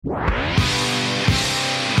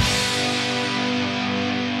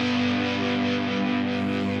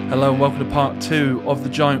Hello and welcome to part 2 of the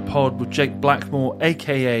Giant Pod with Jake Blackmore,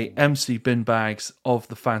 aka MC Binbags of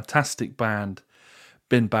the fantastic band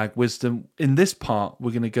Binbag Wisdom. In this part,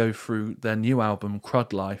 we're going to go through their new album,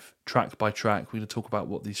 Crud Life, track by track. We're going to talk about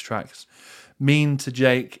what these tracks mean to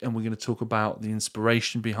Jake, and we're going to talk about the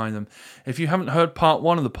inspiration behind them. If you haven't heard part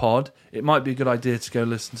 1 of the pod, it might be a good idea to go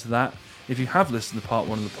listen to that. If you have listened to part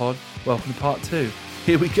 1 of the pod, welcome to part 2.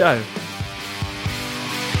 Here we go.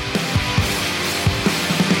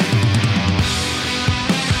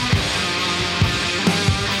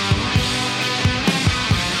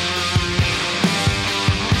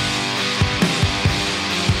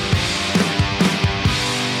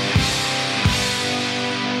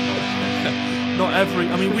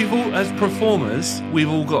 We've all, as performers, we've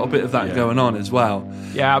all got a bit of that going on as well.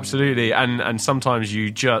 Yeah, absolutely. And sometimes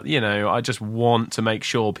you just, I just want to make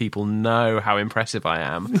sure people know how impressive I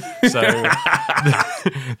am. So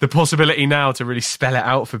the possibility now to really spell it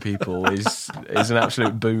out for people is an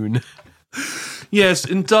absolute boon. Yes,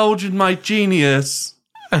 indulge in my genius.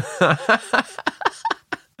 So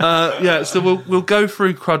we'll go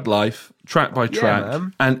through Crud Life track by track,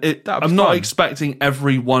 and I'm not expecting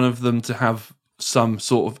every one of them to have some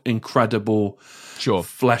sort of incredible,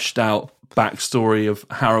 fleshed out backstory of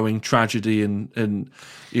harrowing tragedy and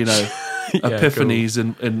epiphanies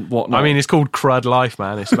and whatnot. I mean, it's called Crud Life,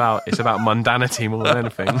 man. It's about mundanity more than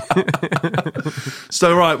anything.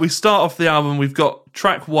 So right, we start off the album. We've got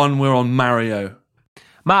track 1. We're on Mario.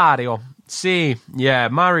 See, yeah,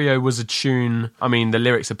 Mario was a tune. I mean, the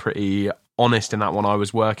lyrics are pretty honest in that one. I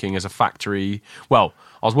was working as a factory. Well,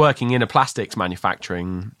 I was working in a plastics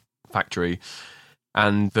manufacturing factory,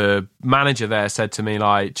 and the manager there said to me,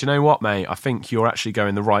 like, do you know what, mate? I think you're actually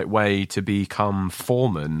going the right way to become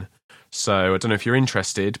foreman. So I don't know if you're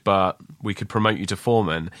interested, but we could promote you to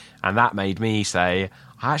foreman. And that made me say,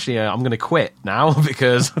 actually, I'm going to quit now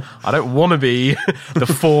because I don't want to be the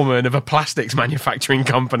foreman of a plastics manufacturing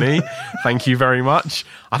company. Thank you very much.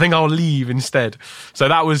 I think I'll leave instead. So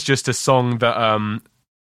that was just a song that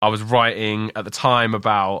I was writing at the time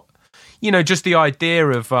about, just the idea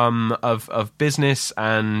of business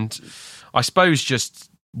and I suppose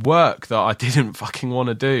just work that I didn't fucking want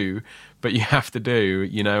to do, but you have to do,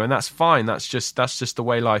 and that's fine. That's just the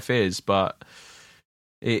way life is. But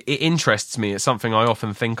it interests me. It's something I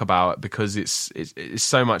often think about because it's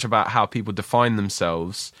so much about how people define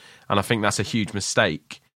themselves, and I think that's a huge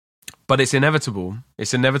mistake. But it's inevitable.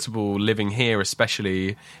 It's inevitable living here,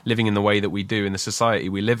 especially living in the way that we do in the society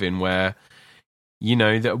we live in, where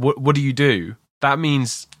what do you do? That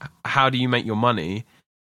means how do you make your money?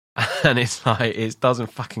 And it's like, it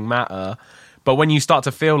doesn't fucking matter. But when you start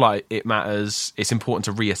to feel like it matters, it's important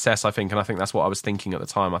to reassess, I think. And I think that's what I was thinking at the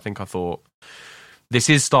time. I thought, this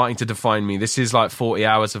is starting to define me. This is like 40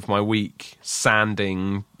 hours of my week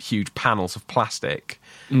sanding huge panels of plastic.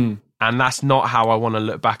 And that's not how I want to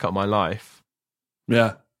look back at my life.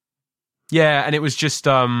 Yeah. Yeah, and it was just,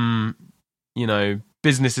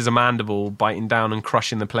 business is a mandible, biting down and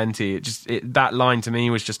crushing the plenty. That line to me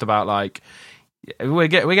was just about like, we're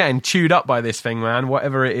getting chewed up by this thing, man.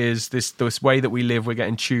 Whatever it is, this way that we live, we're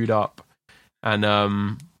getting chewed up, and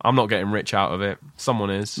I'm not getting rich out of it. Someone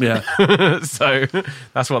is. Yeah. So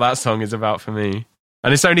that's what that song is about for me.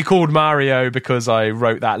 And it's only called Mario because I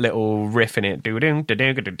wrote that little riff in it. And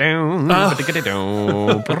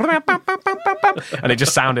it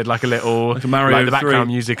just sounded like a little, like a Mario, like the background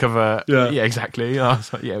 3 music of a... Yeah, exactly. I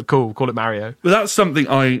was like, yeah, cool, call it Mario. But that's something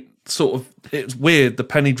I sort of... It's weird, the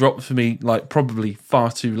penny dropped for me, like, probably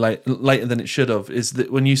far too later than it should have, is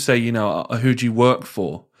that when you say, who do you work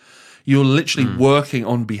for? You're literally working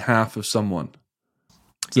on behalf of someone.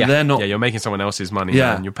 So they're not... Yeah, you're making someone else's money,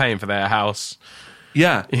 man. You're paying for their house.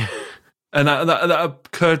 Yeah. And that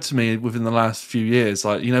occurred to me within the last few years.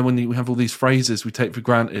 Like, when we have all these phrases we take for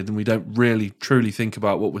granted and we don't really truly think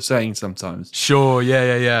about what we're saying sometimes. Sure,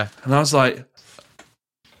 yeah. And I was like,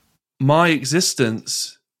 my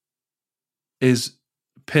existence is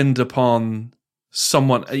pinned upon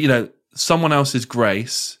someone else's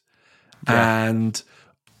grace, and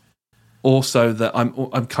also that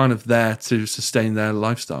I'm kind of there to sustain their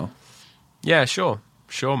lifestyle. Yeah, sure,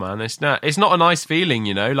 man. It's not a nice feeling,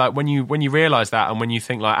 like when you realize that, and when you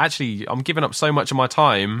think like, actually, I'm giving up so much of my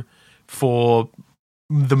time for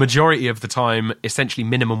the majority of the time, essentially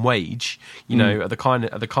minimum wage. Are the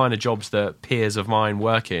kind of jobs that peers of mine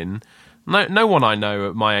work in. No one I know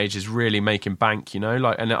at my age is really making bank, and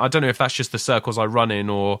I don't know if that's just the circles I run in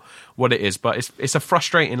or what it is, but it's a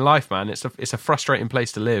frustrating life, man. It's a frustrating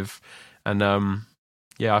place to live, and I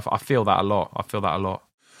feel that a lot.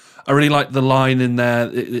 I really like the line in there.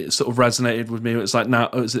 It sort of resonated with me. It's like, now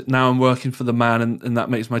I'm working for the man, and that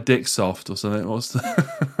makes my dick soft or something. What's the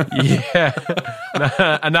Yeah.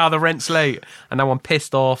 And now the rent's late, and now I'm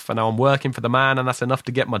pissed off, and now I'm working for the man, and that's enough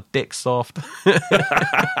to get my dick soft.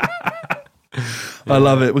 I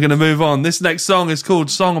love it. We're going to move on. This next song is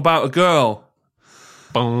called Song About a Girl.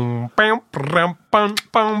 Yeah,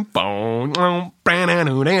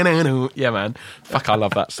 man. Fuck, I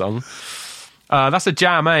love that song. That's a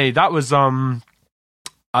jam, eh? That was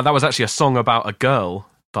actually a song about a girl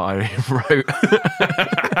that I wrote.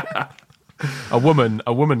 a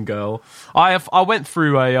woman girl. I went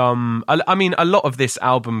through I mean, a lot of this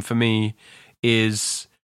album for me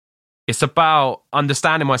it's about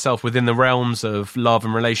understanding myself within the realms of love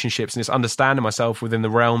and relationships, and it's understanding myself within the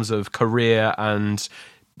realms of career and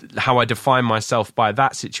how I define myself by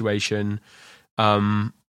that situation.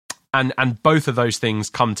 And both of those things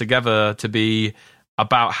come together to be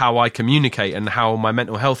about how I communicate and how my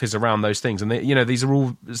mental health is around those things. And these are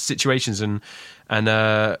all situations and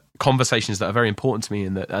conversations that are very important to me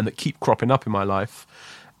and that keep cropping up in my life.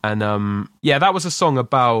 And that was a song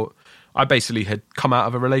about, I basically had come out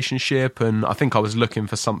of a relationship, and I think I was looking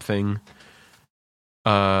for something.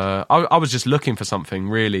 I was just looking for something,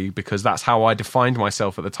 really, because that's how I defined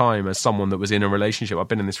myself at the time, as someone that was in a relationship. I've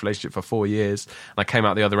been in this relationship for 4 years, and I came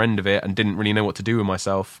out the other end of it and didn't really know what to do with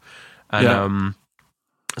myself. And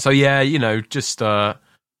just had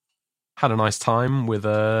a nice time with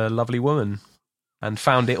a lovely woman and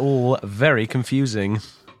found it all very confusing.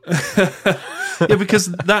 Yeah, because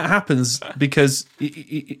that happens because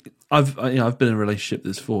I've been in a relationship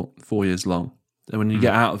that's 4 years long, and when you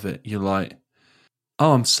get out of it, you're like,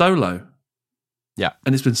 oh, I'm solo. Yeah,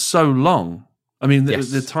 and it's been so long. I mean, yes.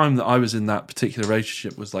 the time that I was in that particular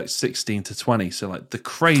relationship was like 16 to 20, so like the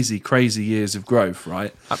crazy years of growth,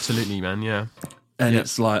 right? Absolutely, man. Yeah, and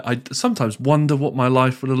it's like I sometimes wonder what my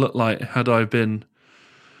life would have looked like had I been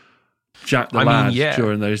Jack the Lad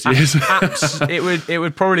during those years. It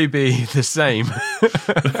would probably be the same.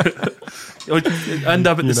 It would end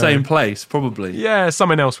up at the same place, probably. Yeah,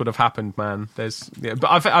 something else would have happened, man. But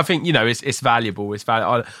I think it's valuable. It's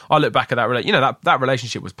valuable. I look back at that. That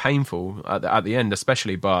relationship was painful at the end,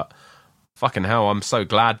 especially. But fucking hell, I'm so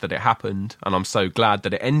glad that it happened, and I'm so glad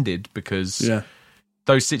that it ended, because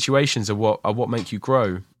those situations are what make you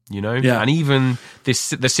grow. And even the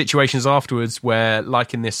situations afterwards where,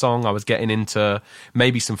 like in this song, I was getting into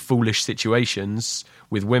maybe some foolish situations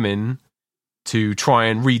with women to try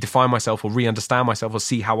and redefine myself or re-understand myself or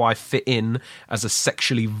see how I fit in as a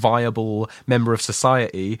sexually viable member of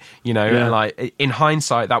society. And like in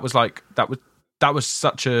hindsight, that was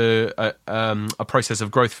such a process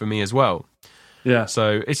of growth for me as well. Yeah.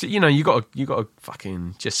 So it's you got to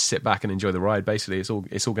fucking just sit back and enjoy the ride. Basically, it's all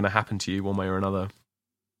going to happen to you one way or another.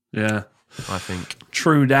 Yeah, I think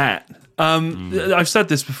true that. I've said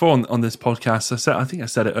this before on this podcast. I think I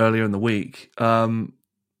said it earlier in the week.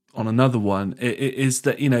 On another one, it is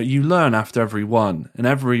that you learn after every one, and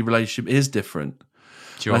every relationship is different.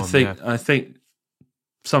 I think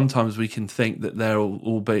sometimes we can think that they're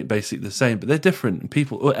all basically the same, but they're different.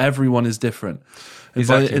 Everyone is different.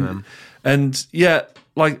 Exactly, man. And yeah,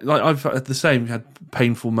 like I've had the same. Had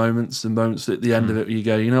painful moments and moments at the end of it where you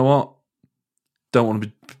go, you know what? Don't want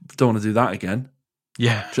to do that again.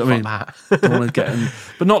 Yeah, do you know what I mean? Don't want to get in,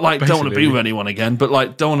 but not like don't want to be with anyone again, but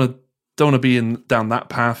like don't want to be down that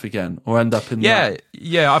path again or end up in that.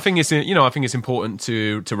 Yeah. I think it's important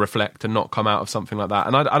to reflect and not come out of something like that.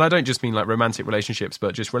 And I don't just mean like romantic relationships,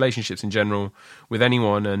 but just relationships in general with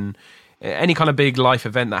anyone, and any kind of big life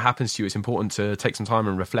event that happens to you. It's important to take some time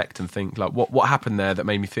and reflect and think like what happened there that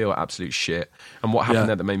made me feel absolute shit, and what happened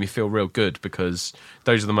there that made me feel real good, because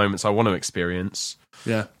those are the moments I want to experience.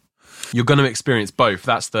 Yeah. You're going to experience both.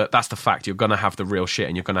 That's the fact. You're going to have the real shit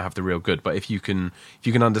and you're going to have the real good. But if you can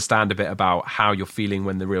understand a bit about how you're feeling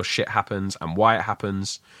when the real shit happens and why it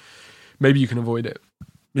happens, maybe you can avoid it.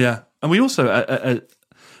 Yeah. And we also,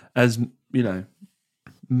 as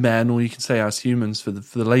men, or you can say as humans, for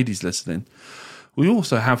the ladies listening, we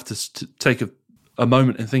also have to take a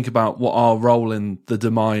moment and think about what our role in the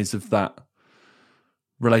demise of that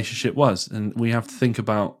relationship was, and we have to think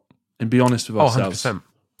about and be honest with ourselves. 100%.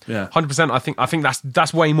 Yeah, 100%. I think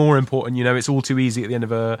that's way more important. It's all too easy at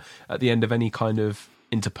the end of any kind of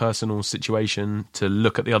interpersonal situation to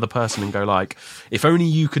look at the other person and go like, if only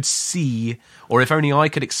you could see, or if only I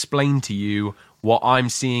could explain to you what I'm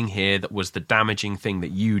seeing here that was the damaging thing that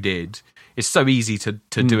you did. It's so easy to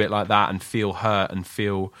do it like that and feel hurt and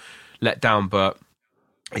feel let down. But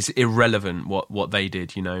it's irrelevant what they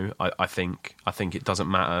did, you know. I think it doesn't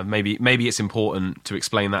matter. Maybe it's important to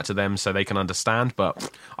explain that to them so they can understand,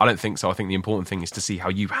 but I don't think so. I think the important thing is to see how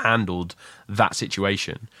you handled that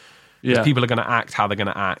situation. Because people are going to act how they're going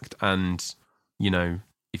to act, and you know,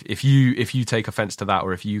 if you take offense to that,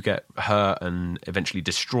 or if you get hurt and eventually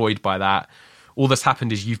destroyed by that, all that's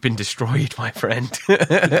happened is you've been destroyed, my friend.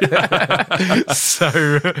 So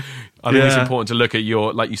I think it's important to look at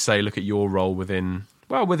your, like you say, look at your role within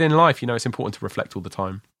life. You know, it's important to reflect all the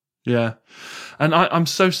time. Yeah. And I'm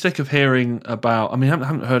so sick of hearing about, I mean, I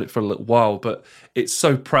haven't heard it for a little while, but it's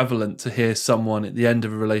so prevalent to hear someone at the end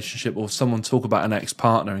of a relationship or someone talk about an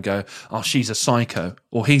ex-partner and go, oh, she's a psycho,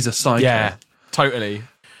 or he's a psycho. Yeah, totally.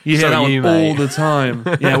 You hear that one all the time.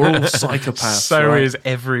 Yeah, we're all psychopaths. So right? is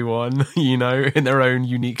everyone, you know, in their own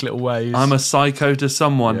unique little ways. I'm a psycho to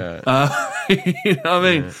someone. Yeah. You know what I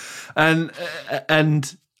mean? Yeah.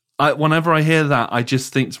 And whenever I hear that, I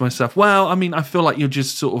just think to myself, well, I mean, I feel like you're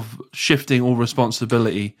just sort of shifting all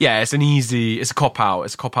responsibility. Yeah, it's a cop-out.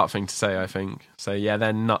 It's a cop-out thing to say, I think. So, yeah,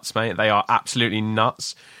 they're nuts, mate. They are absolutely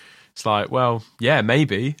nuts. It's like, well, yeah,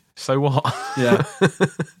 maybe. So what? Yeah.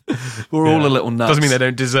 We're all a little nuts. Doesn't mean they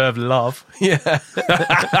don't deserve love. Yeah.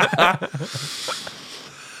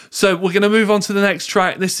 So we're going to move on to the next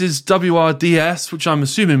track. This is WRDS, which I'm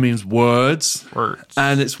assuming means words.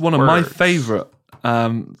 And it's one of my favourite.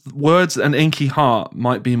 Words and Inky Heart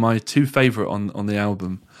might be my two favourite on the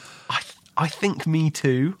album. I think me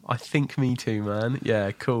too. Man.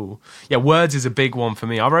 Yeah, cool. Yeah, Words is a big one for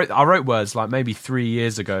me. I wrote Words like maybe 3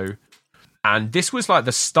 years ago, and this was like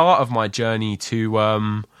the start of my journey to.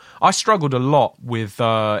 I struggled a lot with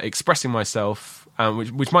expressing myself,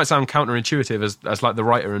 which might sound counterintuitive as like the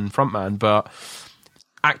writer and frontman, but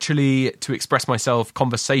actually to express myself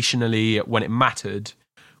conversationally when it mattered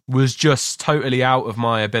was just totally out of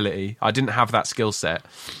my ability. I didn't have that skill set.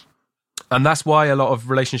 And that's why a lot of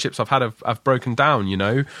relationships I've had have broken down, you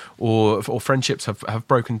know, or friendships have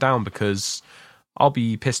broken down, because I'll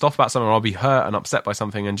be pissed off about something, or I'll be hurt and upset by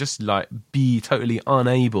something, and just like be totally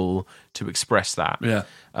unable to express that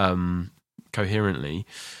coherently.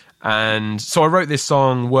 And so I wrote this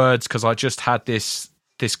song, Words, because I just had this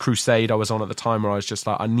crusade I was on at the time where I was just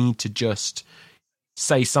like, I need to just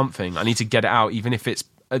say something. I need to get it out, even if it's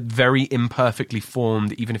very imperfectly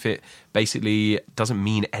formed, even if it basically doesn't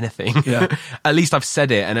mean anything. Yeah. At least I've said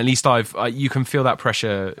it, and at least you can feel that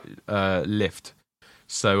pressure lift.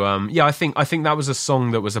 So I think that was a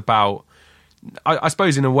song that was about, I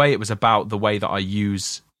suppose in a way it was about the way that I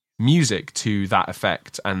use music to that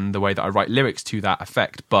effect, and the way that I write lyrics to that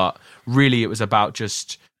effect, but really it was about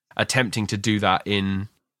just attempting to do that in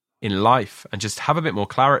life, and just have a bit more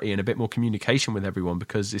clarity and a bit more communication with everyone,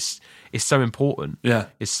 because it's so important. Yeah,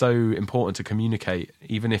 it's so important to communicate,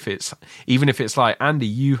 even if it's like, Andy,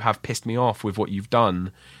 you have pissed me off with what you've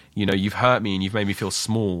done. You know, you've hurt me and you've made me feel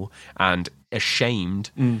small and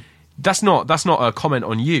ashamed. That's not a comment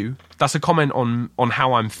on you. That's a comment on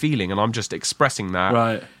how I'm feeling, and I'm just expressing that.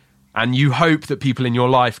 Right. And you hope that people in your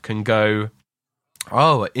life can go,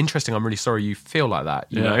 oh, interesting, I'm really sorry you feel like that,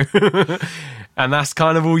 you know? And that's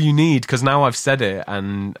kind of all you need, because now I've said it,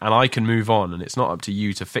 and I can move on, and it's not up to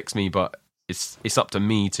you to fix me, but it's up to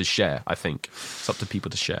me to share, I think. It's up to people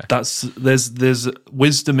to share. There's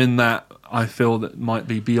wisdom in that, I feel, that might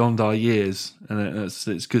be beyond our years, and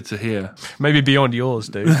it's good to hear. Maybe beyond yours,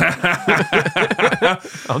 dude.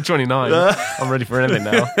 I'm 29. I'm ready for anything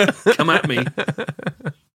now. Come at me.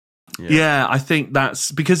 Yeah, I think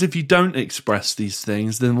that's because if you don't express these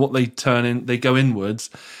things, then what they go inwards,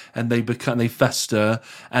 and they fester,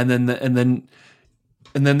 and then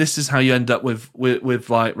this is how you end up with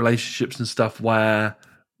like relationships and stuff where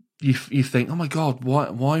you think, oh my God, why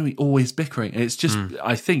are we always bickering? And it's just,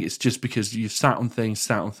 I think it's just because you've sat on things,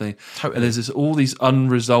 totally. And there's all these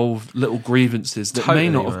unresolved little grievances that may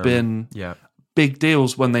not have been big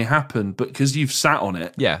deals when they happen, but because you've sat on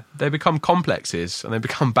it, they become complexes and they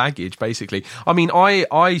become baggage, basically. I mean, I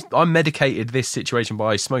medicated this situation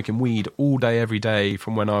by smoking weed all day, every day,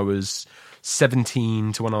 from when I was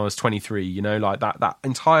 17 to when I was 23. You know, like that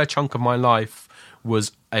entire chunk of my life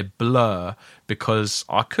was a blur, because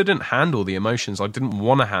I couldn't handle the emotions. I didn't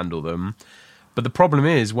want to handle them. But the problem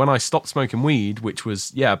is, when I stopped smoking weed, which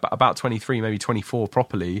was about 23, maybe 24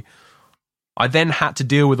 properly, I then had to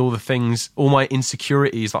deal with all the things, all my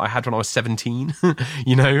insecurities that I had when I was 17,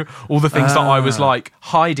 you know, all the things that I was like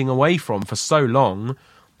hiding away from for so long.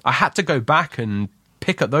 I had to go back and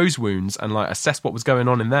pick at those wounds and like assess what was going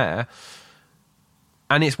on in there.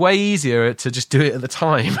 And it's way easier to just do it at the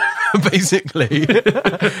time, basically.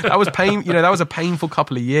 That was pain, you know, that was a painful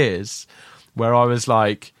couple of years where I was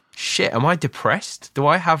like, shit, am I depressed? Do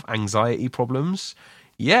I have anxiety problems?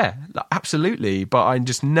 Yeah, absolutely. But I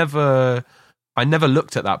just never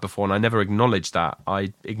looked at that before, and I never acknowledged that.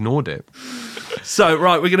 I ignored it. So,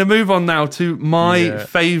 right, we're going to move on now to my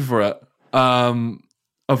favourite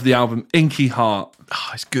of the album, Inky Heart.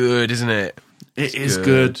 Oh, it's good, isn't it? It is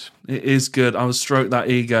good. It is good. I will stroke that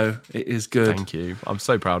ego. It is good. Thank you. I'm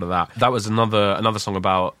so proud of that. That was another song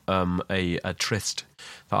about a tryst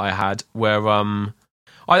that I had, where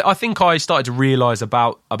I think I started to realise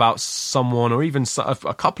about someone, or even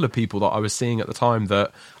a couple of people that I was seeing at the time,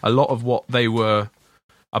 that a lot of what they were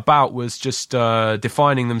about was just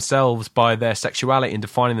defining themselves by their sexuality and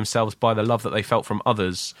defining themselves by the love that they felt from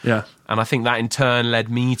others. Yeah. And I think that in turn led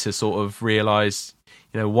me to sort of realise,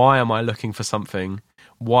 why am I looking for something?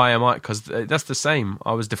 Why am I? Because that's the same.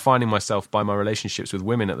 I was defining myself by my relationships with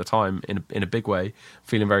women at the time in a big way,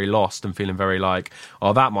 feeling very lost and feeling very like,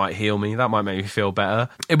 oh, that might heal me. That might make me feel better.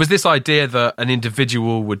 It was this idea that an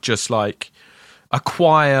individual would just like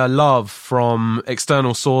acquire love from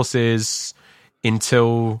external sources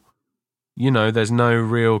until, there's no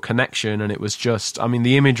real connection. And it was just,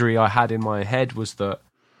 the imagery I had in my head was that,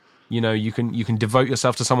 you can devote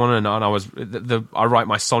yourself to someone, and I was I write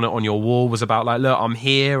my sonnet on your wall was about like, look, I'm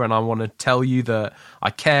here and I want to tell you that I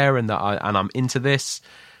care and that I'm into this,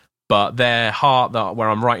 but their heart where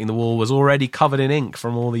I'm writing the wall was already covered in ink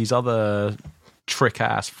from all these other trick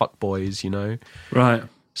ass fuckboys, Right.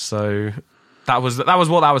 So that was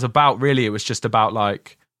what that was about. Really, it was just about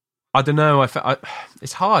like, I don't know.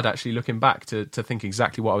 It's hard actually looking back to think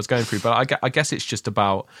exactly what I was going through, but I guess it's just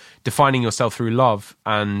about defining yourself through love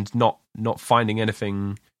and not finding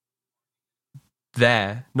anything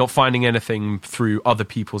there, not finding anything through other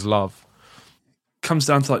people's love. Comes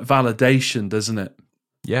down to like validation, doesn't it?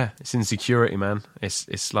 Yeah, it's insecurity, man.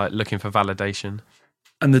 It's like looking for validation.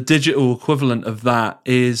 And the digital equivalent of that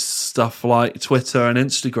is stuff like Twitter and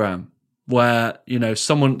Instagram, where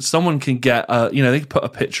someone can get they can put a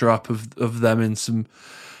picture up of them in some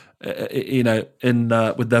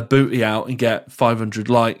with their booty out and get 500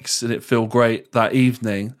 likes, and it feel great that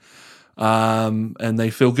evening, and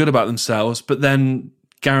they feel good about themselves, but then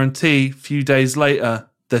guarantee a few days later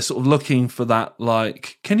they're sort of looking for that,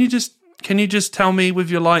 like, can you just tell me with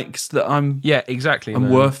your likes that I'm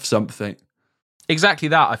worth something. Exactly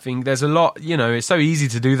that. I think there's a lot, it's so easy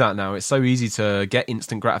to do that now. It's so easy to get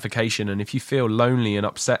instant gratification. And if you feel lonely and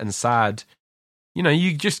upset and sad,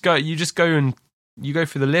 you just go and you go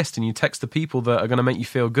through the list and you text the people that are going to make you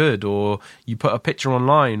feel good, or you put a picture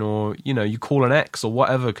online, or, you call an ex or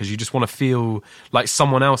whatever, because you just want to feel like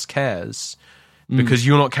someone else cares because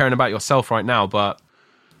you're not caring about yourself right now. But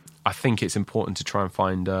I think it's important to try and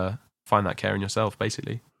find that care in yourself,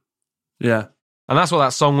 basically. Yeah. And that's what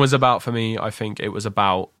that song was about for me. I think it was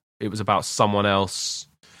about someone else.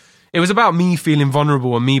 It was about me feeling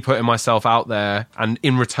vulnerable and me putting myself out there, and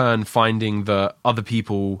in return finding that other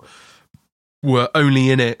people were only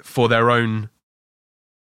in it for their own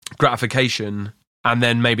gratification, and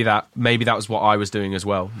then maybe that was what I was doing as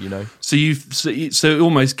well, So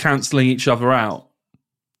almost cancelling each other out.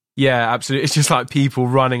 Yeah, absolutely. It's just like people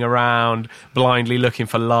running around blindly looking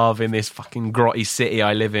for love in this fucking grotty city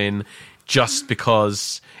I live in, just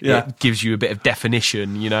because it gives you a bit of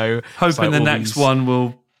definition, Hoping like the next one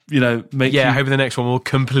will, make you... hoping the next one will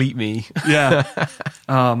complete me. Yeah.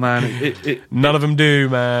 Oh, man. None of them do,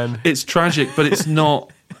 man. It's tragic, but it's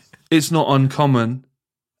not uncommon,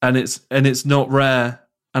 and it's not rare.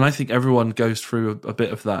 And I think everyone goes through a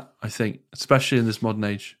bit of that, I think, especially in this modern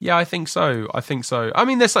age. Yeah, I think so.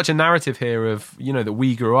 There's such a narrative here of, that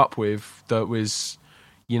we grew up with that was,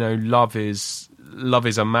 love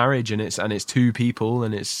is a marriage, and it's two people,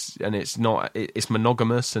 and it's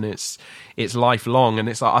monogamous, and it's lifelong, and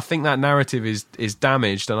it's like, I think that narrative is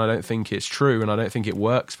damaged, and I don't think it's true, and I don't think it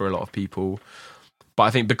works for a lot of people. But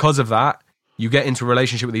I think because of that, you get into a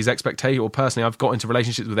relationship with these expectations, or personally, I've got into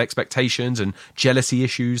relationships with expectations and jealousy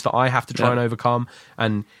issues that I have to try and overcome,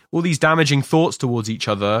 and all these damaging thoughts towards each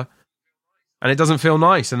other. And it doesn't feel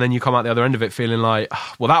nice. And then you come out the other end of it feeling like,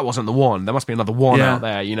 well, that wasn't the one. There must be another one out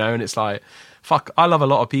there, And it's like, fuck, I love a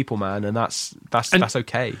lot of people, man. And that's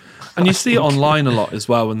okay. And you see it online a lot as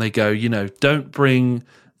well when they go, don't bring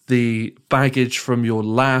the baggage from your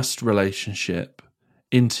last relationship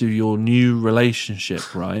into your new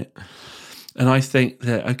relationship, right? And I think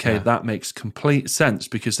that, that makes complete sense,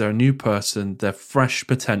 because they're a new person, they're fresh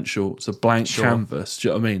potential, it's a blank canvas, do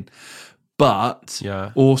you know what I mean? But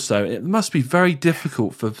also, it must be very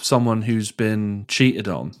difficult for someone who's been cheated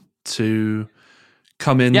on to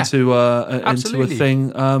come into a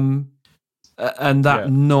thing and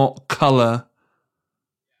that not colour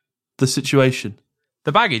the situation.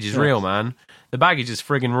 The baggage is real, man. The baggage is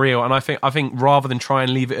friggin' real, and I think rather than try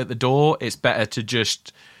and leave it at the door, it's better to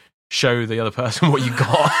just show the other person what you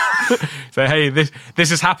got. Say, hey, this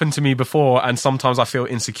has happened to me before, and sometimes I feel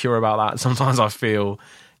insecure about that. Sometimes I feel,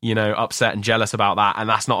 upset and jealous about that, and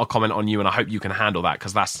that's not a comment on you, and I hope you can handle that,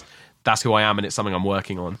 because that's who I am, and it's something I'm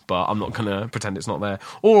working on, but I'm not going to pretend it's not there.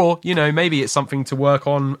 Or, maybe it's something to work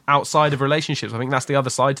on outside of relationships. I think that's the other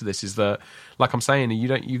side to this, is that, like I'm saying,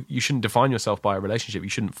 you shouldn't define yourself by a relationship. You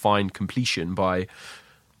shouldn't find completion by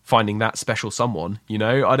finding that special someone.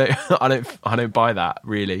 I don't buy that,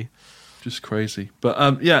 really. Just crazy. But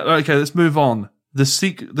okay, let's move on. The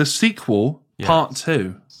sequel, part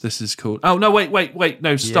 2. This is called. Oh no, wait,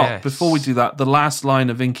 no, stop. Yes. Before we do that, the last line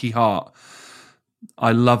of Inky Heart.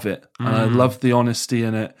 I love it, and I love the honesty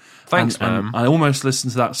in it. Thanks, and man. I almost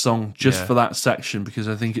listened to that song just for that section, because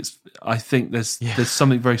I think there's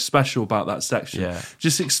something very special about that section. Yeah.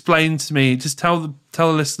 Just explain to me, just tell the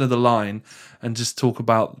listener the line, and just talk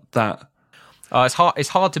about that. It's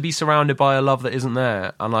hard to be surrounded by a love that isn't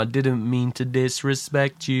there, and I didn't mean to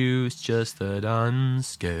disrespect you. It's just that I'm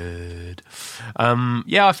scared.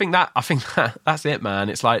 I think that's it, man.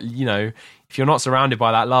 It's like, if you're not surrounded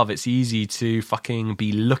by that love, it's easy to fucking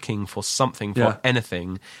be looking for something, for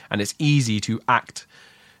anything, and it's easy to act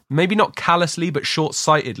maybe not callously but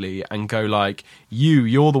short-sightedly and go like,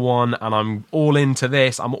 you're the one, and I'm all into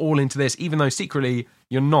this, even though secretly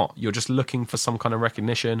you're not. You're just looking for some kind of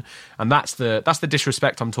recognition, and that's the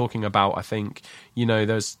disrespect I'm talking about. I think,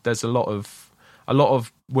 there's a lot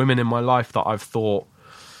of women in my life that I've thought,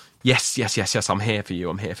 yes, I'm here for you,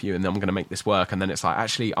 and then I'm going to make this work, and then it's like,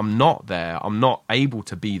 actually, I'm not there, I'm not able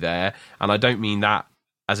to be there, and I don't mean that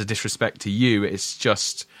as a disrespect to you, it's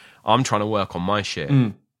just, I'm trying to work on my shit,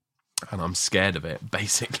 and I'm scared of it,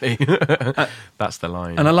 basically. That's the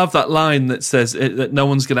line. And I love that line that says that no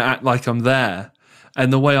one's going to act like I'm there,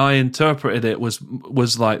 and the way I interpreted it was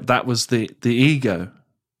like, that was the ego,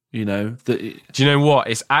 Do you know what?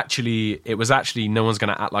 It was actually no one's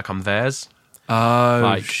going to act like I'm theirs. Oh,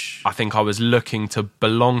 I think I was looking to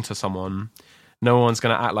belong to someone. No one's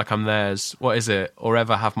going to act like I'm theirs. What is it? Or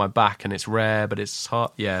ever have my back, and it's rare, but it's hard.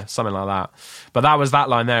 Yeah, something like that. But that was that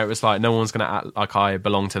line there. It was like, no one's going to act like I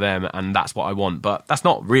belong to them, and that's what I want. But that's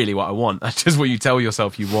not really what I want. That's just what you tell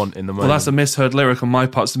yourself you want in the moment. Well, that's a misheard lyric on my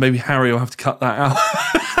part, so maybe Harry will have to cut that out.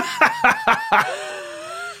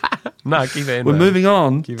 No, keep it in. We're moving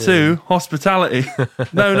on to Hospitality.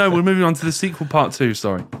 No, we're moving on to the sequel, part 2,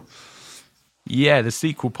 sorry. Yeah, the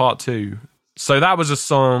sequel, part 2. So that was a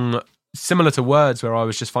song similar to Words, where I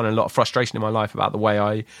was just finding a lot of frustration in my life about the way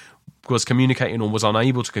I was communicating or was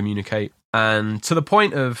unable to communicate. And to the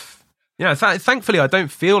point of, thankfully I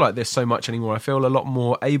don't feel like this so much anymore. I feel a lot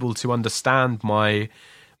more able to understand my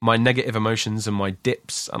negative emotions and my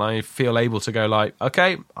dips, and I feel able to go like,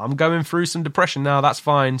 okay, I'm going through some depression now, that's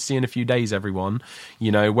fine, see you in a few days, everyone.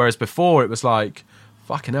 Whereas before it was like,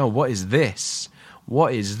 fucking hell, what is this?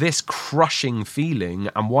 What is this crushing feeling,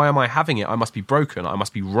 and why am I having it? I must be broken, I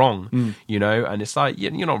must be wrong, and it's like,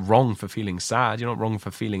 you're not wrong for feeling sad, you're not wrong for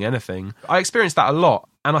feeling anything. I experienced that a lot,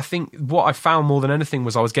 and I think what I found more than anything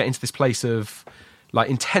was I was getting to this place of like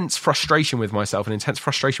intense frustration with myself and intense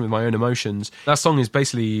frustration with my own emotions. That song is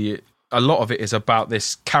basically, a lot of it is about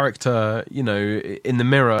this character, in the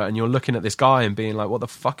mirror, and you're looking at this guy and being like, what the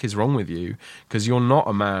fuck is wrong with you? Because you're not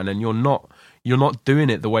a man, and you're not doing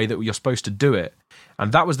it the way that you're supposed to do it.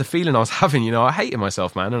 And that was the feeling I was having. I hated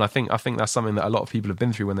myself, man. And I think that's something that a lot of people have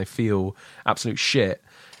been through when they feel absolute shit,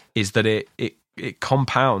 is that it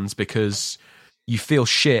compounds, because you feel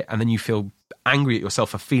shit, and then you feel angry at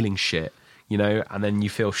yourself for feeling shit, and then you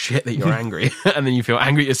feel shit that you're angry, and then you feel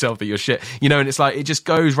angry at yourself that you're shit, and it's like, it just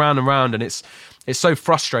goes round and round, and it's so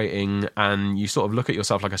frustrating, and you sort of look at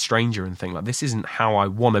yourself like a stranger and think like, this isn't how I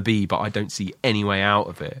want to be, but I don't see any way out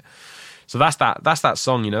of it. So that's that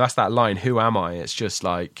song, that's that line, who am I? It's just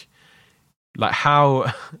like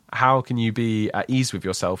how can you be at ease with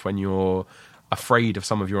yourself when you're afraid of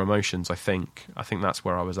some of your emotions? I think that's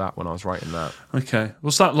where I was at when I was writing that. Okay.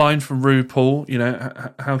 What's that line from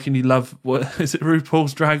RuPaul? How can you love, what is it,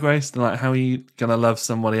 RuPaul's Drag Race? Like, how are you going to love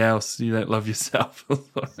somebody else? You don't love yourself.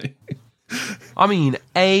 I mean,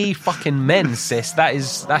 fucking men, sis.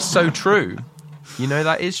 That's so true.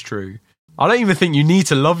 That is true. I don't even think you need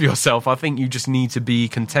to love yourself. I think you just need to be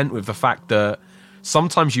content with the fact that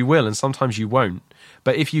sometimes you will and sometimes you won't.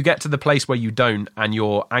 But if you get to the place where you don't, and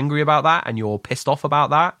you're angry about that, and you're pissed off about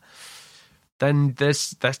that, then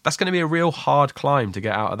that's going to be a real hard climb to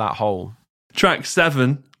get out of that hole. Track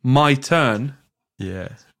 7, My Turn.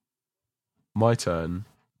 Yeah. My Turn.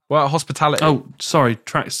 Well, Hospitality. Oh, sorry,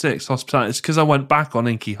 track 6, Hospitality. It's because I went back on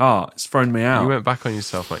Inky Heart. It's thrown me out. You went back on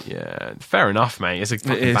yourself, mate. Yeah, fair enough, mate. It's a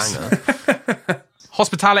fucking banger.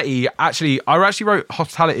 Hospitality, actually, I actually wrote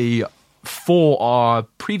Hospitality for our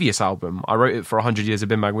previous album. I wrote it for 100 Years of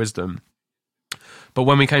Binbag Wisdom. But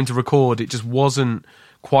when we came to record, it just wasn't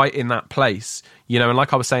quite in that place, you know. And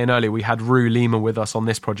like I was saying earlier, we had Rue Lima with us on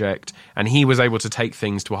this project, and he was able to take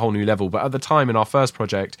things to a whole new level. But at the time, in our first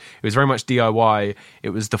project, it was very much DIY.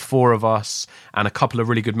 It was the 4 of us and a couple of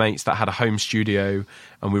really good mates that had a home studio,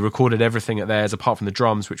 and we recorded everything at theirs apart from the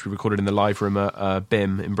drums, which we recorded in the live room at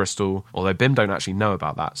BIM in Bristol. Although BIM don't actually know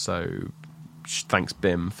about that, so thanks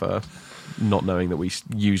BIM for not knowing that we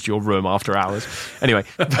used your room after hours. Anyway,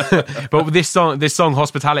 but with this song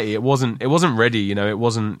Hospitality, it wasn't ready, you know. It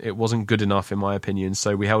wasn't good enough in my opinion,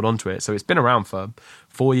 so we held on to it. So it's been around for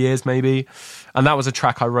 4 years maybe, and that was a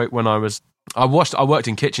track I wrote when I worked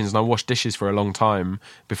in kitchens and I washed dishes for a long time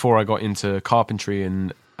before I got into carpentry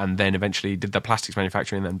and then eventually did the plastics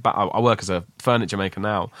manufacturing, and then I work as a furniture maker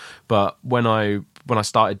now. But when I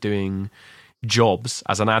started doing jobs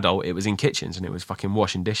as an adult, it was in kitchens, and it was fucking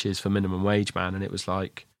washing dishes for minimum wage, man. And it was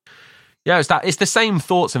like, yeah, it's the same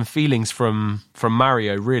thoughts and feelings from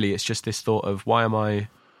Mario, really. It's just this thought of why am I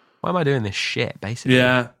doing this shit, basically.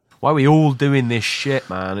 Yeah. Why are we all doing this shit,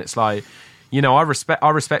 man? It's like, you know, I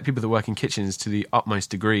respect people that work in kitchens to the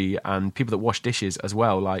utmost degree, and people that wash dishes as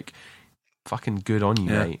well. Like, fucking good on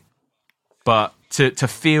you, mate. But to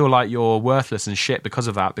feel like you're worthless and shit because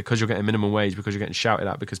of that, because you're getting minimum wage, because you're getting shouted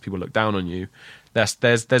at, because people look down on you,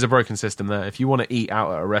 there's a broken system there. If you want to eat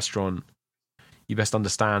out at a restaurant, you best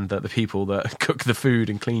understand that the people that cook the food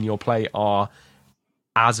and clean your plate are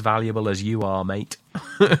as valuable as you are, mate.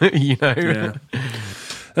 You know? Yeah.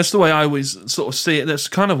 That's the way I always sort of see it. That's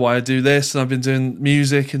kind of why I do this, and I've been doing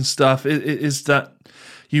music and stuff. It is that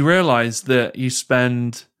you realise that you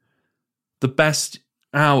spend the best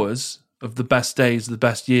hours of the best days, the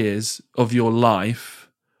best years of your life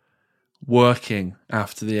working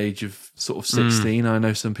after the age of sort of 16. I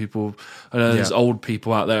know some people, I know there's old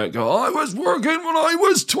people out there that go, I was working when I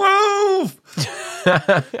was 12.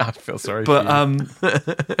 I feel sorry for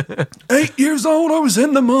you. 8 years old, I was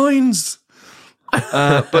in the mines.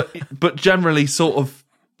 But generally sort of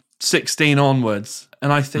 16 onwards.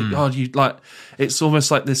 And I think, it's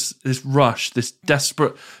almost like this rush, this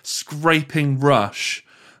desperate scraping rush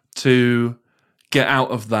to get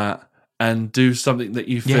out of that and do something that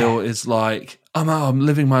you feel is like, I'm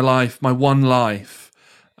living my life, my one life.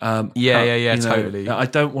 Totally. I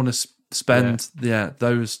don't want to spend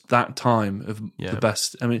that time of the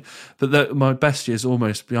best. I mean, but my best year's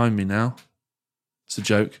almost behind me now. It's a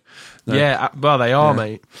joke. No. Yeah, well, they are,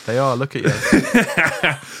 mate. They are. Look at you.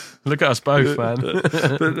 Look at us both, man. But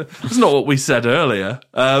that's not what we said earlier.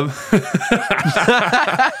 But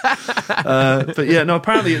yeah, no,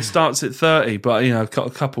 apparently it starts at 30, but, you know, I've got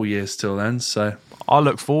a couple years till then, so. I'll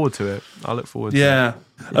look forward to it. Yeah.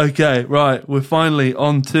 Okay, right. We're finally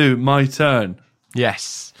on to My Turn.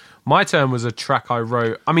 Yes. My Turn was a track I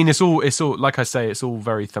wrote. I mean, it's all like I say, it's all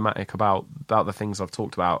very thematic about the things I've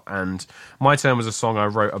talked about. And My Turn was a song I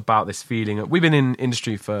wrote about this feeling. We've been in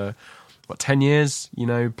industry for 10 years, you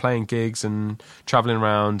know, playing gigs and traveling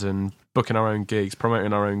around and booking our own gigs,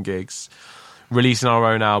 promoting our own gigs, releasing our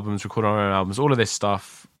own albums, recording our own albums, all of this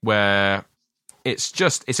stuff where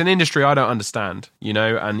it's an industry I don't understand, you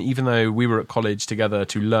know. And even though we were at college together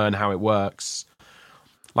to learn how it works,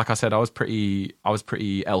 like I said, I was pretty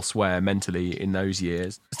elsewhere mentally in those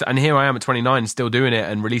years. And here I am at 29 still doing it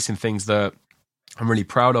and releasing things that I'm really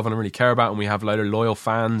proud of and I really care about, and we have a load of loyal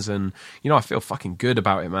fans, and, you know, I feel fucking good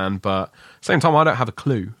about it, man. But at the same time, I don't have a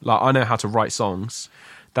clue. Like, I know how to write songs.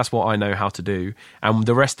 That's what I know how to do. And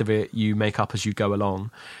the rest of it, you make up as you go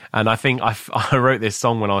along. And I think I wrote this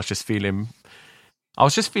song when I was just feeling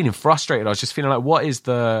frustrated. I was just feeling like,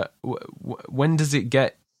 when does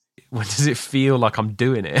it feel like I'm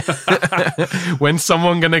doing it? When's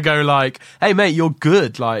someone going to go like, hey, mate, you're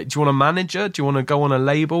good. Like, do you want a manager? Do you want to go on a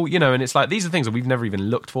label? You know, and it's like, these are things that we've never even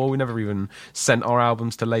looked for. We never even sent our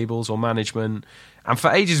albums to labels or management. And for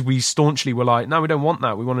ages, we staunchly were like, no, we don't want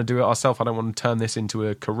that. We want to do it ourselves. I don't want to turn this into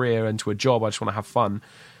a career, into a job. I just want to have fun.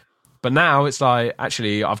 But now it's like,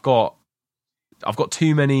 actually, I've got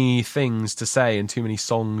too many things to say and too many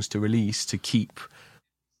songs to release to keep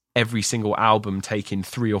every single album taking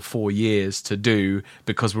 3 or 4 years to do,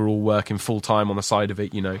 because we're all working full time on the side of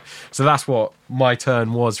it, you know. So that's what My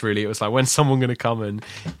Turn was, really. It was like, when's someone going to come and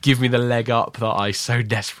give me the leg up that I so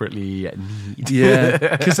desperately need?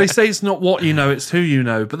 Yeah, because they say it's not what you know, it's who you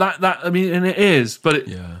know. But that I mean, and it is. But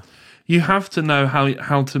you have to know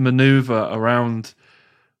how to maneuver around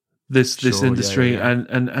this Sure, industry yeah.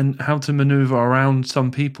 and how to maneuver around some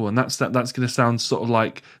people, and that's going to sound sort of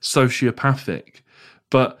like sociopathic,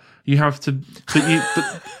 but you have to.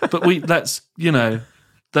 But we let's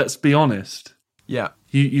be honest. Yeah.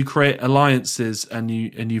 You create alliances and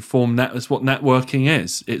you form net. That's what networking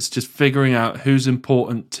is. It's just figuring out who's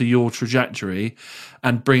important to your trajectory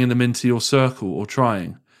and bringing them into your circle or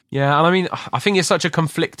trying. Yeah, and I mean, I think it's such a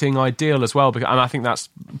conflicting ideal as well, and I think that's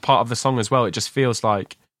part of the song as well. It just feels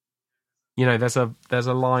like, there's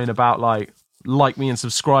a line about like me and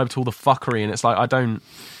subscribe to all the fuckery, and it's like, I don't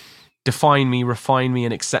define me, refine me,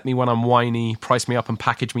 and accept me when I'm whiny, price me up and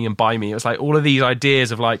package me and buy me. It was like all of these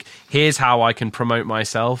ideas of like, here's how I can promote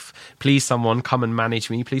myself. Please someone come and manage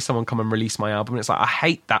me. Please someone come and release my album. And it's like, I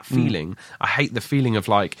hate that feeling. I hate the feeling of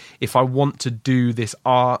like, if I want to do this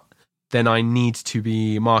art, then I need to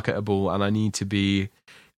be marketable and I need to be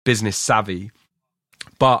business savvy.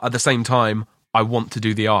 But at the same time, I want to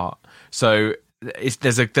do the art. So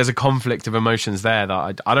there's a conflict of emotions there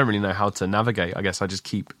that I don't really know how to navigate. I guess I just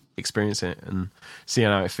keep experiencing it and seeing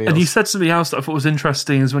how it feels. And you said something else that I thought was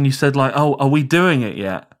interesting is when you said like, oh, are we doing it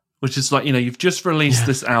yet? Which is like, you've just released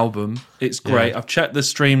this album. It's great. Yeah. I've checked the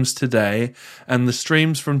streams today, and the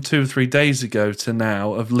streams from 2 or 3 days ago to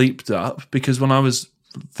now have leaped up, because when I was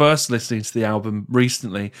first listening to the album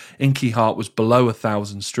recently, Inky Heart was below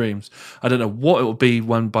 1,000 streams. I don't know what it will be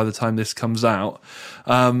by the time this comes out.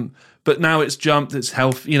 But now it's jumped, it's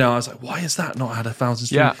healthy. I was like, why is that not had 1,000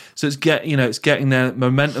 streams? Yeah. So it's getting there,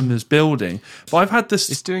 momentum is building. But I've had this.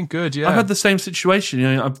 It's doing good, yeah. I've had the same situation.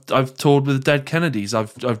 I've toured with the Dead Kennedys.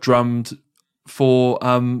 I've drummed for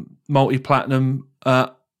multi-platinum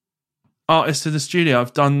artists in the studio.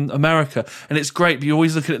 I've done America, and it's great. But you're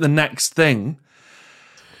always looking at the next thing.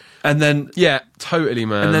 And then, yeah, totally,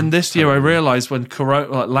 man. And then this year, I realised when Corona,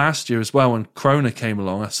 like last year as well, when Corona came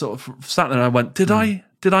along, I sort of sat there and I went, Did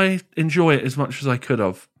I enjoy it as much as I could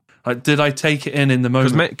have? Like, did I take it in the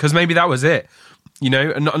moment? Because maybe that was it,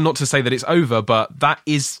 and not to say that it's over, but that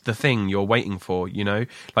is the thing you're waiting for,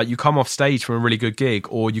 Like, you come off stage from a really good gig,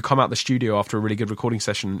 or you come out the studio after a really good recording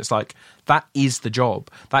session, it's like, that is the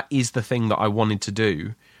job. That is the thing that I wanted to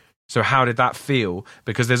do. So how did that feel?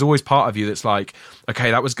 Because there's always part of you that's like,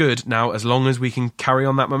 okay, that was good. Now, as long as we can carry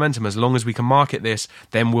on that momentum, as long as we can market this,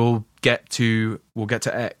 then we'll get to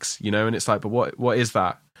X, And it's like, but what is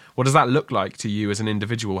that? What does that look like to you as an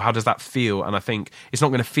individual? How does that feel? And I think it's not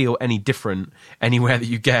going to feel any different anywhere that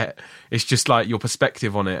you get. It's just like your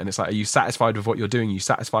perspective on it. And it's like, are you satisfied with what you're doing? Are you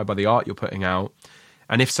satisfied by the art you're putting out?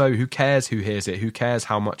 And if so, who cares who hears it? Who cares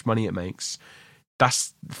how much money it makes?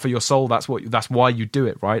 That's for your soul. That's why you do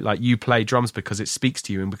it, right? Like, you play drums because it speaks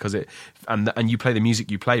to you, and because and you play the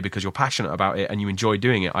music you play because you're passionate about it and you enjoy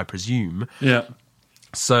doing it, I presume. Yeah.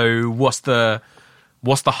 So what's the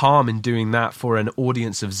harm in doing that for an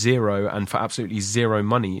audience of zero and for absolutely zero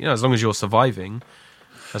money? as long as you're surviving,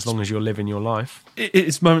 as long as you're living your life.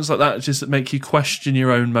 It's moments like that just that make you question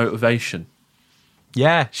your own motivation.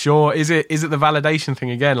 Yeah, sure. Is it the validation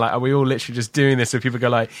thing again? Like, are we all literally just doing this so people go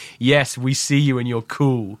like, yes, we see you and you're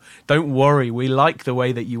cool. Don't worry, we like the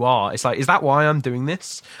way that you are. It's like, is that why I'm doing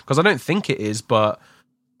this? Because I don't think it is, but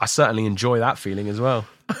I certainly enjoy that feeling as well.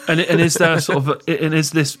 And is there sort of, and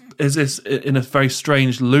is this in a very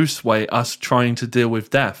strange, loose way, us trying to deal with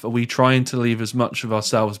death? Are we trying to leave as much of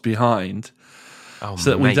ourselves behind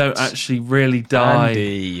so that we don't actually really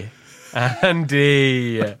die?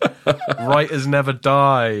 Andy, writers never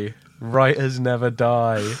die. Writers never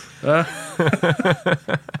die. But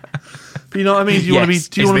you know what I mean? Do you want to be?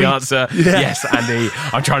 Do you want to be? Answer? Yeah. Yes, Andy.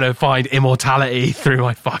 I'm trying to find immortality through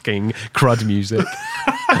my fucking crud music.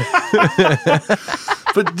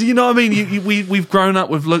 But do you know what I mean? We've grown up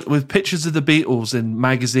with pictures of the Beatles in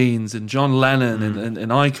magazines and John Lennon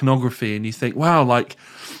and iconography, and you think, wow, like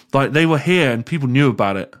they were here and people knew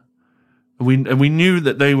about it. And we knew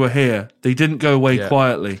that they were here. They didn't go away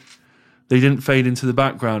quietly. They didn't fade into the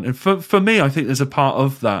background. And for me, I think there's a part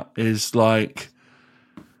of that is like,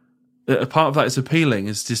 a part of that is appealing.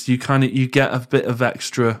 It's just you get a bit of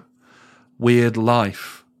extra weird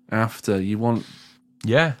life after. You want,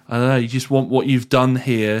 I don't know, you just want what you've done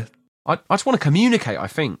here. I just want to communicate, I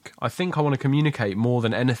think. I want to communicate more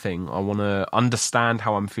than anything. I want to understand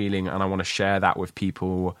how I'm feeling, and I want to share that with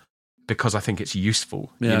people, because I think it's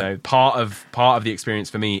useful. Yeah. Part of the experience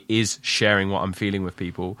for me is sharing what I'm feeling with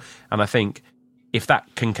people. And I think if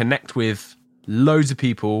that can connect with loads of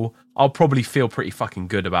people, I'll probably feel pretty fucking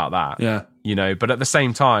good about that. Yeah. But at the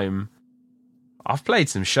same time, I've played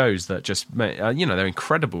some shows that just, they're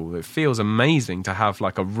incredible. It feels amazing to have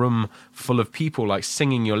like a room full of people like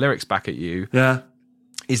singing your lyrics back at you. Yeah.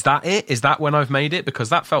 Is that it? Is that when I've made it? Because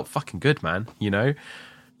that felt fucking good, man.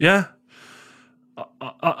 Yeah,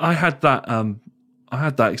 I had that. I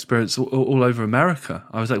had that experience all over America.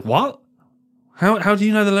 I was like, "What? How do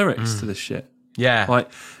you know the lyrics to this shit?" Yeah, like,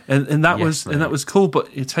 and that Yes, was that was cool. But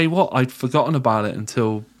I tell you what, I'd forgotten about it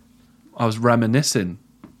until I was reminiscing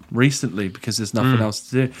recently because there's nothing else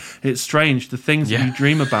to do. It's strange. The things that you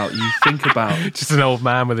dream about, you think about. Just an old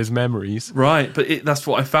man with his memories. Right, but that's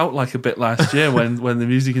what I felt like a bit last year when the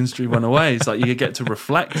music industry went away. It's like you get to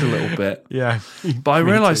reflect a little bit. Yeah. But I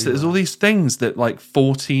realised that there's all these things that like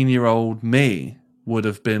 14-year-old me would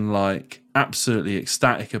have been like absolutely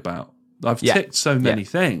ecstatic about. I've ticked so many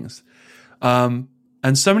things. And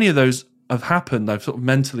so many of those have happened. I've sort of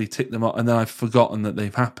mentally ticked them up and then I've forgotten that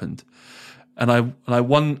they've happened. And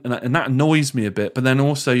that annoys me a bit, but then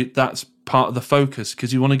also that's part of the focus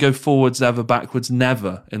because you want to go forwards ever, backwards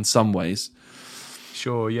never in some ways.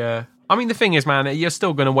 Sure, yeah. I mean, the thing is, man, you're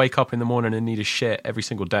still going to wake up in the morning and need a shit every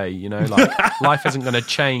single day, you know? Like, life isn't going to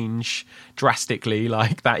change drastically.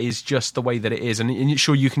 Like, that is just the way that it is. And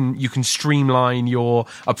sure, you can streamline your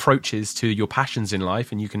approaches to your passions in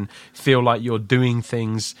life and you can feel like you're doing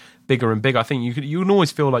things bigger and bigger. I think you can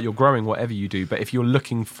always feel like you're growing whatever you do. But if you're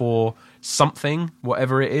looking for something,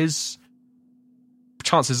 whatever it is,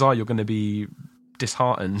 chances are you're going to be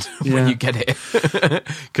disheartened when you get it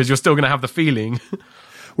because you're still going to have the feeling.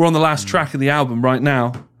 We're on the last track of the album right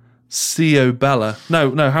now. Ciao Bella.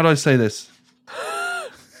 No, how do I say this?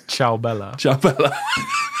 Ciao Bella. Ciao Bella.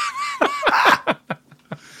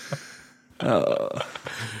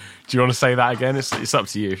 Do you want to say that again? It's up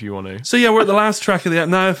to you if you want to. So yeah, we're at the last track of the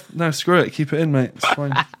album. No, screw it. Keep it in, mate. It's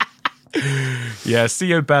fine. Yeah,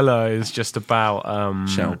 Ciao Bella is just about...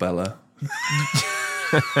 Ciao Bella.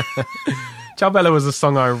 Ciao Bella was a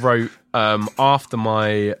song I wrote after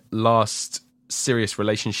my last serious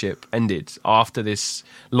relationship ended, after this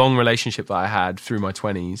long relationship that I had through my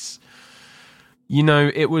 20s. You know,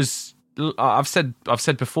 it was... I've said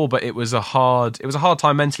before, but it was a hard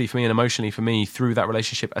time mentally for me and emotionally for me through that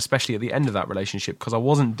relationship, especially at the end of that relationship, because I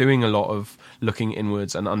wasn't doing a lot of looking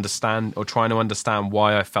inwards and trying to understand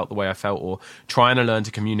why I felt the way I felt or trying to learn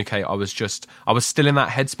to communicate. I was still in that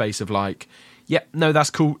headspace of like, yeah, no, that's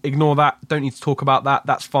cool, ignore that, don't need to talk about that,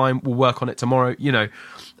 that's fine, we'll work on it tomorrow, you know.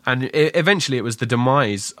 And eventually it was the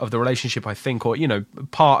demise of the relationship, I think, or, you know,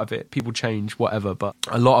 part of it. People change, whatever. But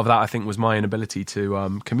a lot of that, I think, was my inability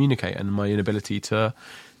to communicate and my inability to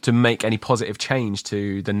make any positive change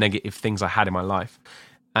to the negative things I had in my life.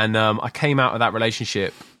 And I came out of that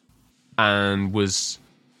relationship and was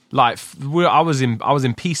like, I was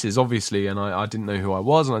in pieces, obviously, and I didn't know who I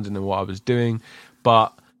was and I didn't know what I was doing.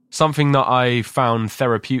 But something that I found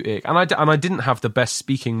therapeutic, and I didn't have the best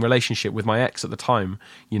speaking relationship with my ex at the time.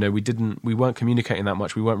 You know, we weren't communicating that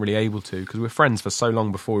much. We weren't really able to because we were friends for so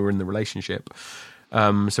long before we were in the relationship.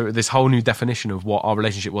 So this whole new definition of what our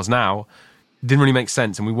relationship was now didn't really make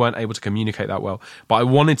sense, and we weren't able to communicate that well. But I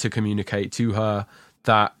wanted to communicate to her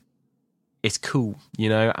that it's cool, you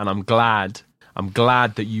know, and I'm glad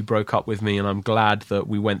that you broke up with me, and I'm glad that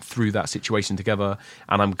we went through that situation together,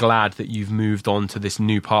 and I'm glad that you've moved on to this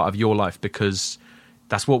new part of your life, because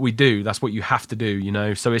that's what we do. That's what you have to do, you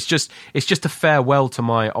know? So it's just a farewell to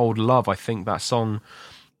my old love. I think that song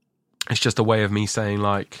is just a way of me saying,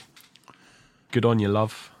 like, good on you,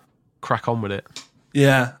 love. Crack on with it.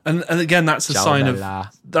 Yeah. And again, that's a sign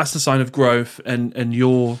of growth and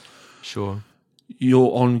your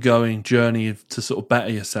ongoing journey to sort of better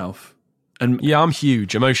yourself. And yeah, I'm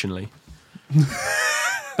huge emotionally.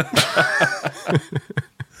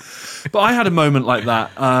 But I had a moment like that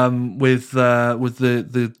with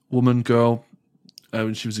the girl.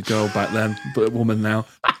 She was a girl back then, but a woman now.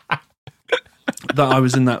 That I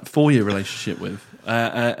was in that 4-year relationship with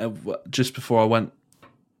just before I went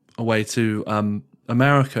away to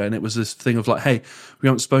America, and it was this thing of like, hey, we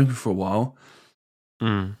haven't spoken for a while.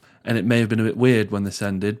 And it may have been a bit weird when this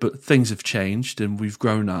ended, but things have changed and we've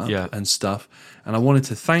grown up and stuff. And I wanted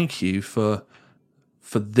to thank you for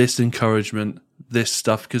this encouragement, this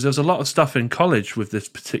stuff, because there was a lot of stuff in college with this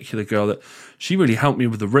particular girl that she really helped me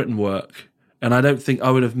with the written work. And I don't think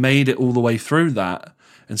I would have made it all the way through that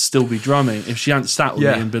and still be drumming if she hadn't sat with me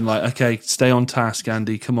and been like, okay, stay on task,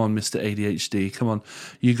 Andy. Come on, Mr. ADHD. Come on,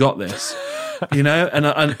 you got this. You know? And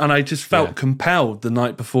I just felt compelled the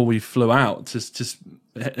night before we flew out to just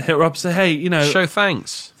hit her up and say, hey, you know, show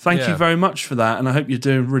thanks. Thank you very much for that, and I hope you're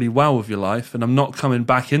doing really well with your life, and I'm not coming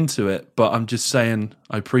back into it, but I'm just saying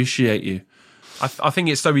I appreciate you. I think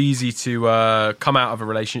it's so easy to come out of a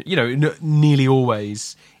relationship, you know, nearly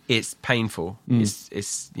always it's painful.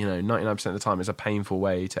 It's you know, 99% of the time it's a painful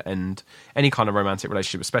way to end any kind of romantic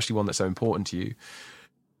relationship, especially one that's so important to you.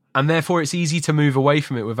 And therefore it's easy to move away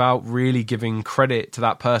from it without really giving credit to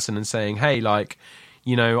that person and saying, hey, like,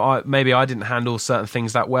 you know, maybe I didn't handle certain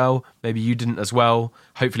things that well. Maybe you didn't as well.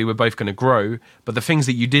 Hopefully we're both going to grow. But the things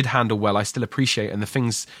that you did handle well, I still appreciate. And the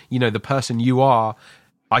things, you know, the person you are,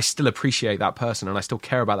 I still appreciate that person and I still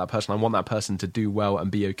care about that person. I want that person to do well and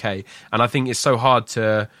be okay. And I think it's so hard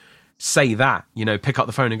to say that, you know, pick up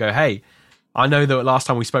the phone and go, hey, I know that last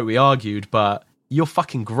time we spoke we argued, but you're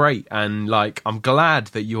fucking great. And like, I'm glad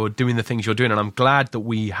that you're doing the things you're doing. And I'm glad that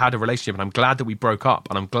we had a relationship and I'm glad that we broke up.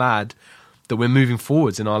 And I'm glad that we're moving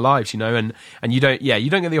forwards in our lives, you know, and you don't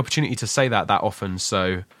get the opportunity to say that often.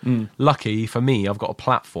 So lucky for me, I've got a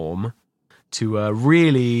platform to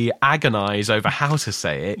really agonize over how to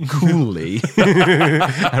say it coolly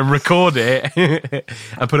and record it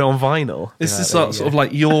and put it on vinyl. This is sort of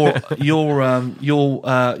like your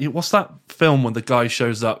what's that film when the guy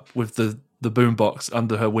shows up with the boombox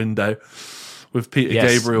under her window with Peter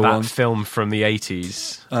Gabriel that on? Film from the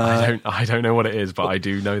 80s. I don't know what it is, but I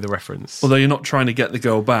do know the reference. Although you're not trying to get the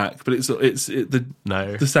girl back, but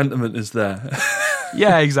the sentiment is there.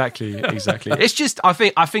 Yeah, exactly. It's just I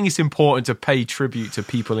think it's important to pay tribute to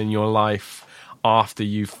people in your life after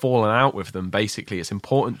you've fallen out with them. Basically, it's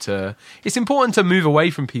important to move away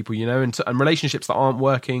from people, you know, and relationships that aren't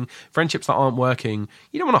working, friendships that aren't working.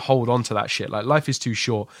 You don't want to hold on to that shit. Like, life is too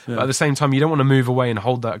short. Yeah. But at the same time, you don't want to move away and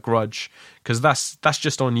hold that grudge, because that's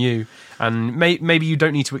just on you. And maybe you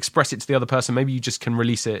don't need to express it to the other person. Maybe you just can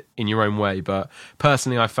release it in your own way. But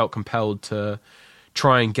personally, I felt compelled to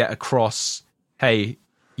try and get across, hey,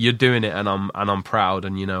 you're doing it, and I'm proud,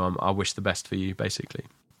 and you know, I wish the best for you, basically.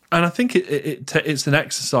 And I think it's an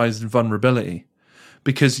exercise in vulnerability,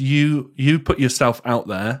 because you put yourself out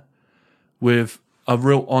there with a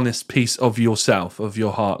real honest piece of yourself, of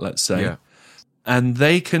your heart, let's say. Yeah. And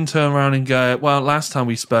they can turn around and go, well, last time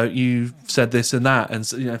we spoke, you said this and that. And,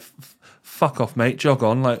 so, you know, fuck off, mate, jog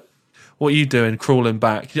on. Like, what are you doing, crawling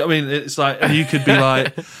back? You know what I mean? It's like, and you could be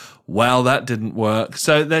like, well, that didn't work.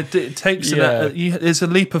 So it takes there's a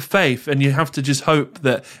leap of faith, and you have to just hope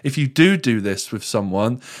that if you do this with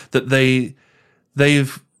someone, that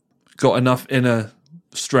they've got enough inner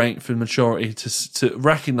strength and maturity to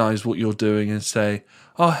recognize what you're doing and say,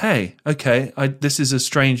 oh, hey, okay, this is a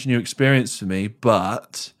strange new experience for me,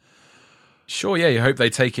 but sure, yeah, you hope they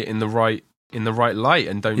take it in the right light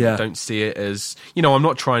and don't see it as, you know, I'm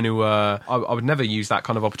not trying to I would never use that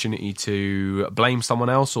kind of opportunity to blame someone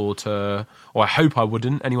else or I hope I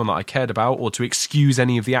wouldn't, anyone that I cared about, or to excuse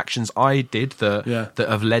any of the actions I did that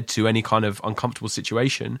have led to any kind of uncomfortable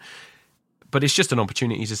situation. But it's just an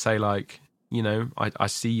opportunity to say, like, you know, I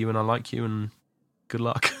see you and I like you and good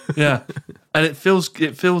luck. Yeah. And it feels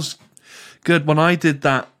good. When I did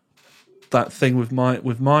that thing with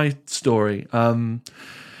my story, I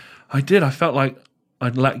felt like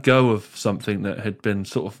I'd let go of something that had been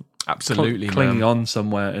sort of absolutely clinging on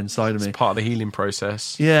somewhere inside of me. It's part of the healing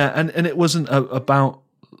process. Yeah, and it wasn't about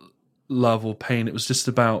love or pain. It was just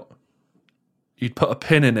about, you'd put a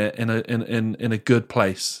pin in it in a good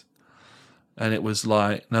place, and it was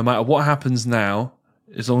like, no matter what happens now,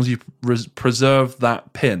 as long as you preserve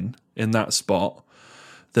that pin in that spot,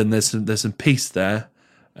 then there's some peace there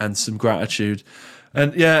and some gratitude.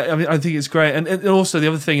 And yeah, I mean, I think it's great. And also the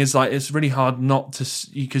other thing is, like, it's really hard not to,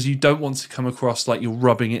 because you don't want to come across like you're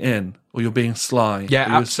rubbing it in or you're being sly. Yeah,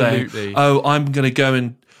 absolutely. Saying, oh, I'm going to go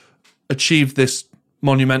and achieve this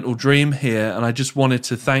monumental dream here, and I just wanted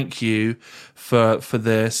to thank you for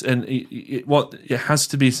this. And it has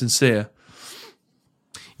to be sincere.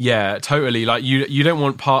 Yeah, totally. Like, you don't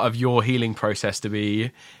want part of your healing process to be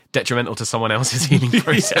detrimental to someone else's healing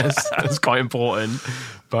process. That's quite important.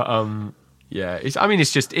 But yeah, it's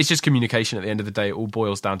just communication at the end of the day. It all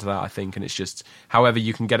boils down to that, I think, and it's just however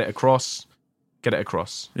you can get it across.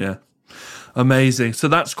 Yeah, amazing. So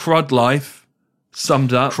that's Crud Life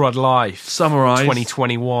summed up. Crud Life, summarized.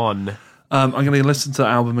 2021. I'm going to listen to the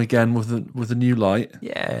album again with a new light.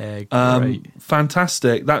 Yeah, great.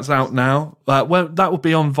 Fantastic. That's out now. Well, that will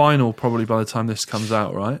be on vinyl probably by the time this comes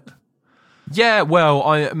out, right? Yeah,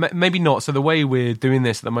 well, maybe not. So the way we're doing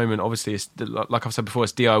this at the moment, obviously, it's, like I've said before,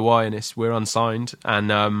 it's DIY, and we're unsigned,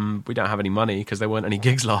 and we don't have any money because there weren't any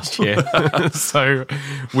gigs last year. So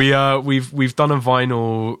we've done a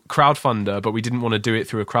vinyl crowdfunder, but we didn't want to do it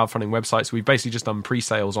through a crowdfunding website. So we've basically just done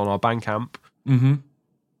pre-sales on our Bandcamp,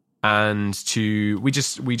 and we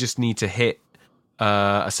just need to hit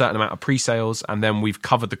a certain amount of pre-sales, and then we've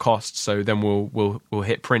covered the costs, so then we'll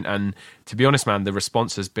hit print. And to be honest, man, the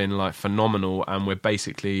response has been like phenomenal, and we're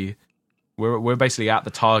basically at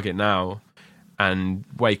the target now, and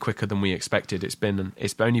way quicker than we expected.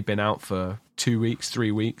 It's only been out for 2 weeks,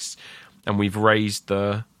 3 weeks, and we've raised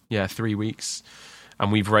the 3 weeks.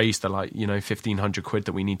 And we've raised the 1,500 quid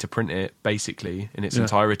that we need to print it basically in its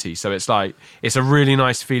entirety. So it's like, it's a really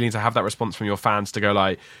nice feeling to have that response from your fans to go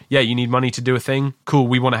like, yeah, you need money to do a thing. Cool.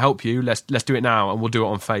 We want to help you. Let's do it now. And we'll do it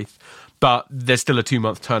on faith. But there's still a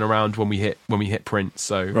 2-month turnaround when we hit print.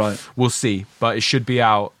 So we'll see, but it should be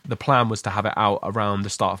out. The plan was to have it out around the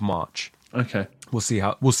start of March. Okay. We'll see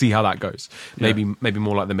how that goes. Maybe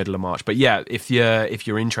more like the middle of March. But yeah, if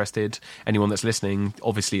you're interested, anyone that's listening,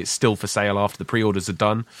 obviously it's still for sale after the pre-orders are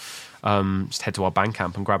done. Just head to our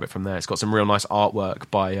Bandcamp and grab it from there. It's got some real nice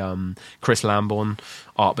artwork by Chris Lambourne,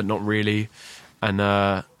 Art But Not Really,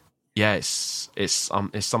 and it's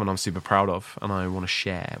someone I'm super proud of, and I want to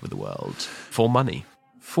share with the world for money.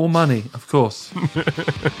 For money, of course.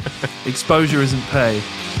 Exposure isn't pay.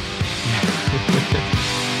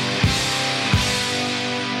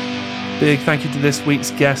 Big thank you to this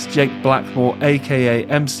week's guest, Jake Blackmore, aka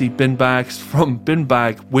MC Binbags from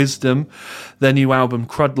Binbag Wisdom. Their new album,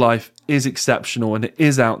 Crud Life, is exceptional and it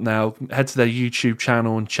is out now. Head to their YouTube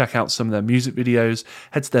channel and check out some of their music videos.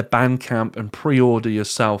 Head to their Bandcamp and pre-order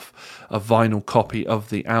yourself a vinyl copy of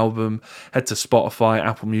the album. Head to Spotify,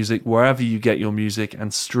 Apple Music, wherever you get your music,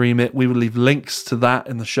 and stream it. We will leave links to that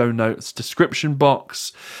in the show notes description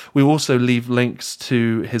box. We will also leave links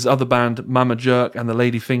to his other band, Mama Jerk and the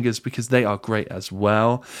Ladyfingers, because they are great as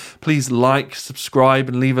well. Please like, subscribe,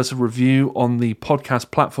 and leave us a review on the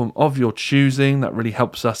podcast platform of your choosing. That really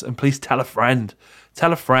helps us. And please tell a friend.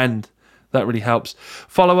 Tell a friend. That really helps.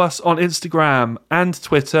 Follow us on Instagram and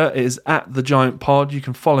Twitter. It is at The Giant Pod. You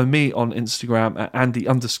can follow me on Instagram at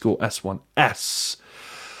Andy_S1S.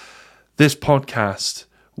 This podcast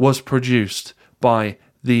was produced by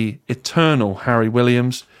the eternal Harry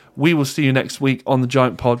Williams. We will see you next week on The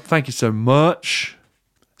Giant Pod. Thank you so much.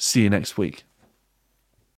 See you next week.